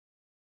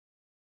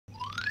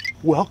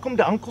Welcome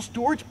to Uncle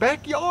Steward's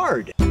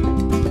backyard. To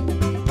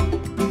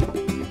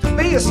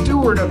be a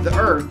steward of the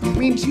earth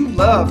means you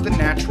love the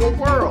natural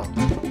world.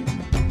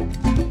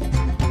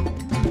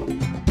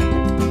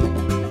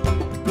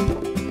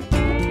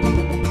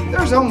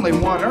 There's only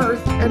one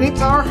earth, and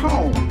it's our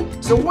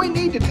home, so we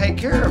need to take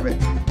care of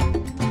it.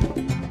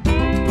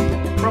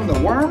 From the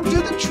worm to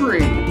the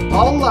tree,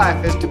 all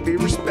life is to be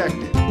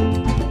respected.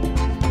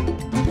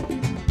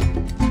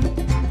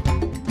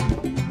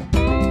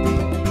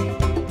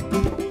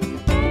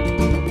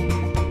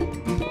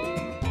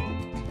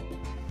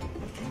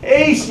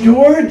 Hey,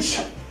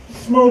 stewards!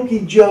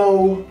 Smokey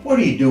Joe, what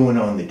are you doing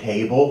on the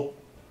table?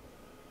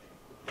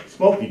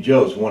 Smokey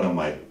Joe's one of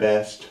my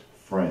best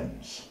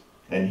friends,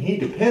 and he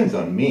depends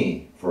on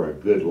me for a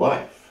good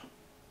life.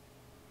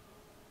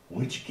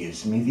 Which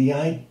gives me the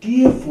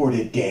idea for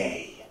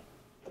today.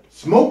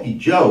 Smokey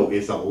Joe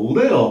is a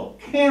little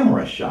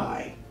camera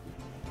shy.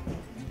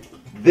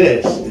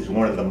 This is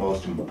one of the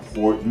most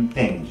important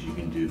things you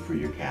can do for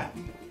your cat.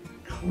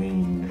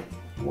 Clean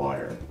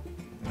water,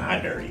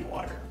 not dirty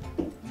water.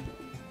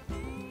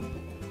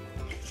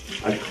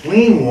 A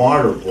clean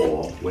water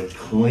bowl with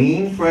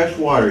clean fresh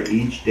water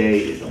each day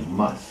is a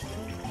must.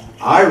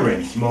 I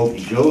rinse Smokey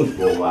Joe's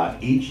bowl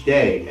out each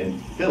day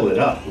and fill it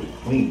up with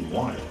clean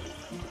water.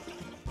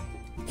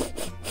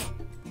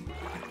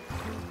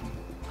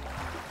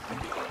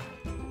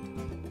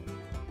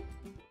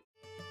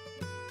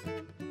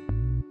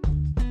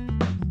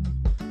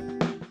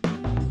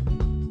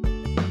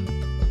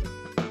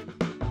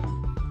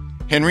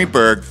 Henry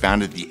Berg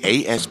founded the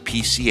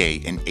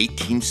ASPCA in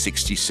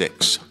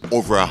 1866,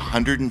 over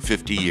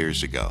 150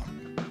 years ago.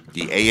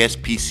 The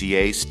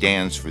ASPCA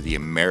stands for the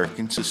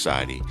American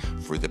Society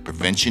for the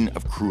Prevention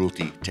of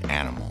Cruelty to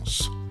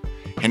Animals.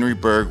 Henry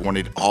Berg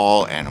wanted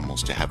all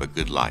animals to have a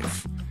good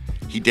life.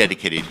 He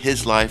dedicated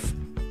his life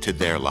to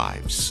their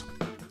lives.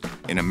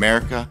 In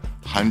America,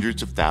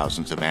 hundreds of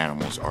thousands of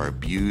animals are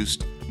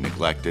abused,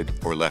 neglected,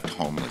 or left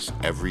homeless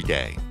every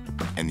day,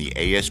 and the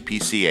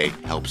ASPCA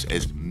helps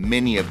as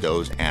many of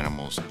those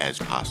animals as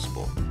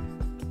possible.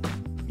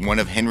 One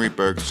of Henry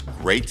Berg's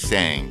great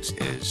sayings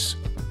is,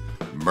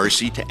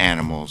 "Mercy to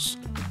animals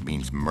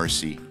means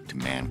mercy to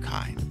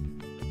mankind."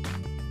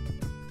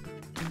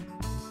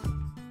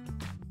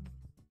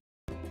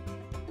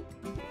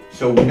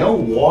 So we know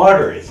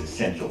water is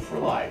essential for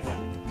life,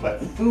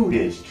 but food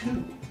is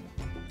too.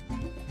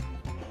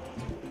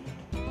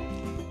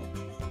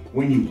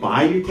 When you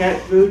buy your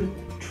cat food,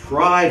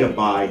 try to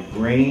buy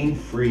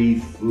grain-free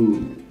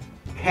food.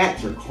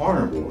 Cats are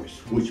carnivores,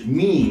 which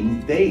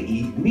means they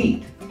eat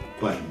meat,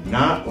 but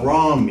not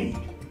raw meat.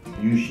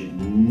 You should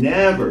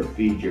never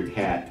feed your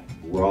cat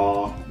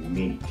raw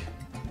meat.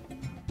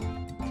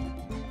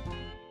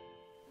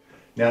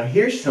 Now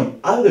here's some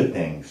other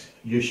things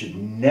you should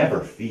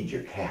never feed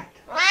your cat.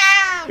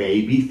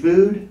 Baby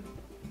food,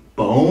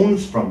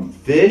 bones from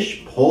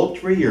fish,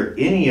 poultry, or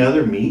any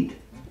other meat,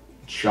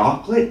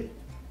 chocolate,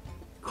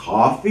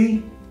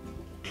 coffee,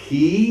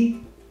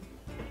 tea,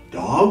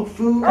 dog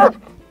food,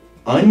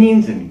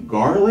 onions and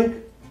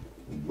garlic,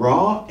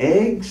 raw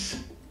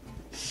eggs,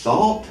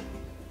 salt,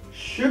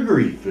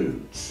 sugary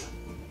foods.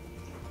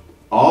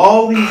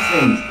 All these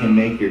things can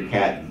make your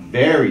cat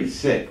very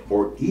sick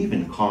or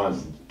even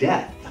cause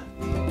death.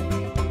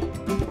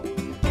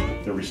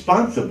 The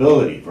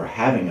responsibility for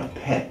having a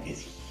pet is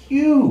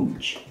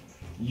huge.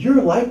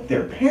 You're like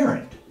their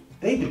parent.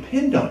 They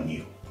depend on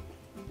you.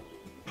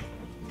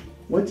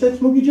 What's that,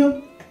 Smokey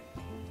Joe?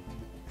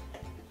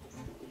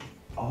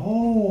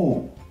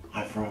 Oh,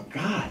 I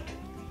forgot.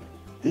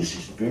 This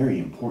is very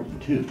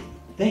important too.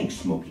 Thanks,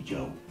 Smokey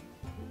Joe.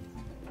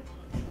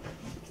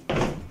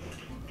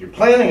 If you're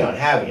planning on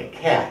having a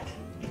cat,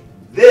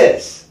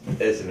 this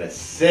is an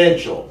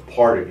essential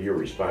part of your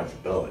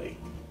responsibility.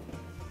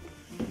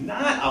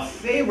 Not a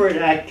favorite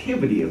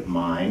activity of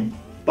mine,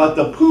 but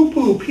the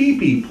poo-poo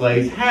pee-pee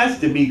place has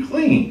to be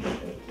cleaned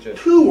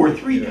 2 or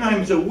 3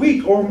 times a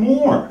week or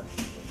more.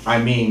 I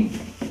mean,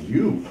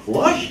 you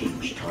flush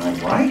each time,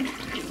 right?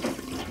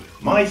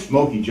 My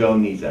Smokey Joe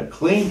needs a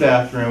clean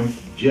bathroom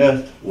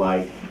just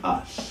like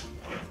us.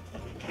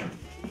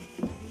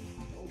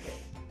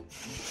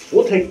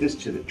 We'll take this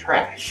to the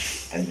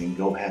trash and then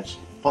go have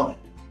some fun.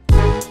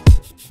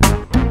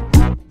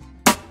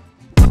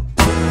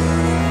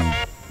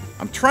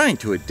 I'm trying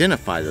to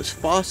identify this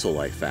fossil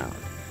I found.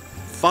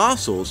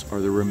 Fossils are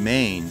the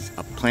remains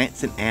of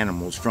plants and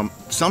animals from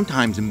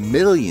sometimes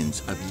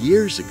millions of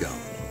years ago.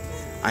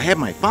 I have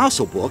my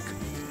fossil book,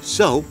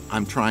 so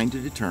I'm trying to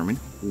determine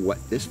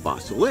what this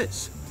fossil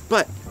is.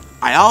 But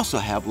I also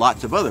have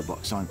lots of other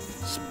books on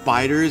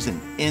spiders and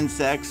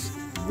insects,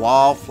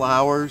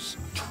 wallflowers,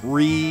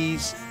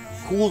 trees,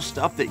 cool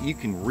stuff that you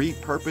can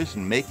repurpose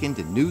and make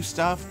into new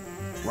stuff,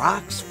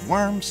 rocks,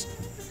 worms,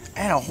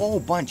 and a whole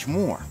bunch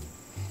more.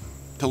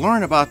 To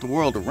learn about the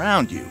world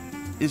around you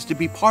is to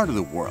be part of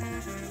the world.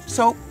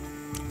 So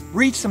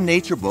read some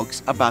nature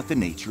books about the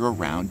nature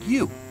around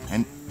you.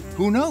 And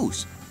who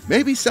knows,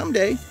 maybe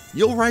someday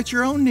you'll write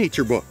your own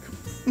nature book.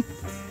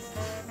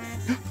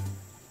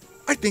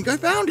 I think I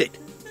found it.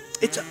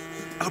 It's a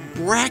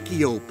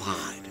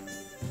brachiopod.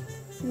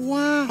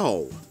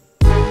 Wow.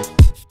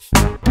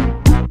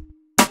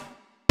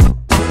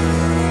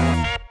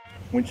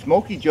 When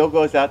Smokey Joe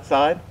goes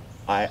outside,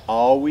 I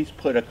always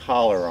put a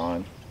collar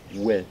on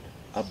with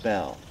a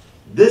bell.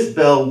 This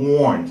bell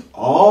warns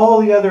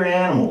all the other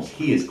animals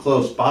he is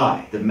close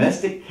by.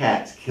 Domestic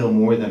cats kill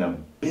more than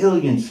 1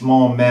 billion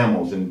small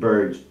mammals and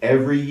birds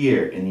every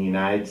year in the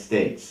United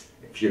States.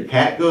 If your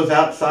cat goes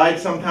outside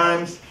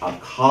sometimes, a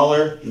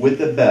collar with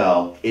a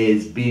bell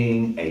is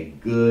being a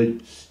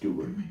good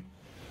steward.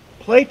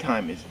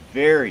 Playtime is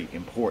very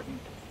important.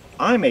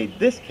 I made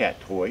this cat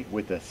toy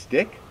with a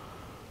stick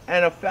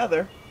and a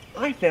feather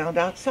I found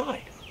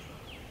outside.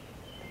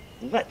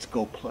 Let's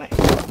go play.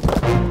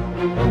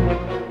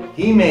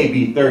 He may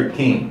be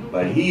 13,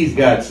 but he's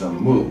got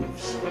some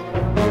moves.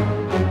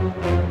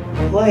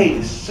 Play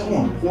is so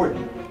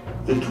important.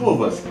 The two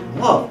of us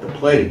love to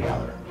play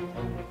together.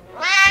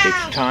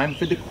 It's time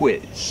for the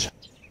quiz.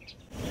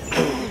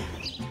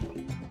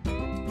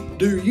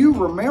 Do you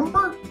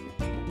remember?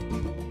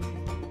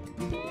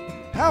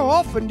 How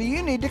often do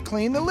you need to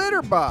clean the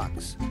litter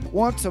box?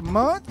 Once a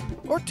month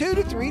or 2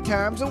 to 3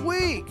 times a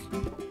week?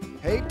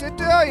 Hate to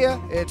tell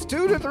you, it's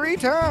 2 to 3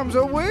 times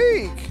a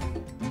week.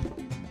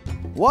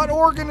 What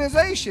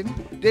organization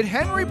did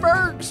Henry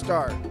Berg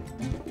start?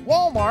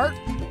 Walmart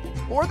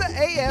or the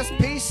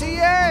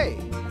ASPCA?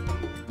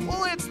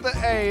 Well, it's the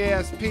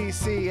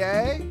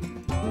ASPCA.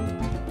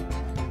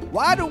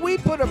 Why do we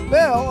put a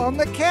bell on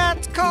the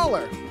cat's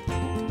collar?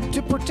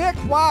 To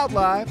protect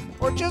wildlife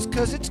or just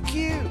 'cause it's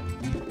cute?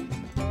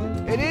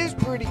 It is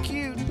pretty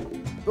cute,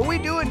 but we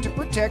do it to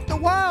protect the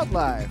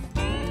wildlife.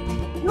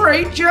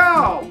 Great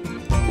job!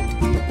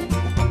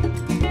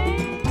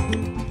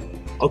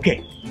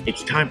 Okay,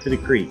 it's time for the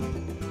creed.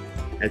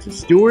 As a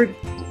steward,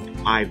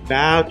 I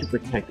vow to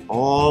protect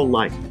all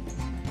life,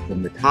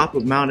 from the top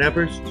of Mount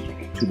Everest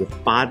to the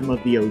bottom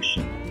of the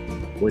ocean.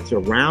 What's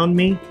around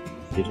me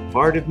is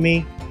part of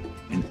me,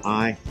 and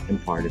I am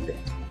part of it.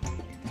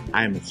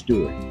 I am a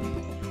steward,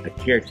 a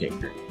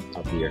caretaker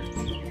of the earth.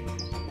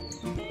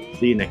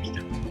 See you next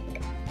time.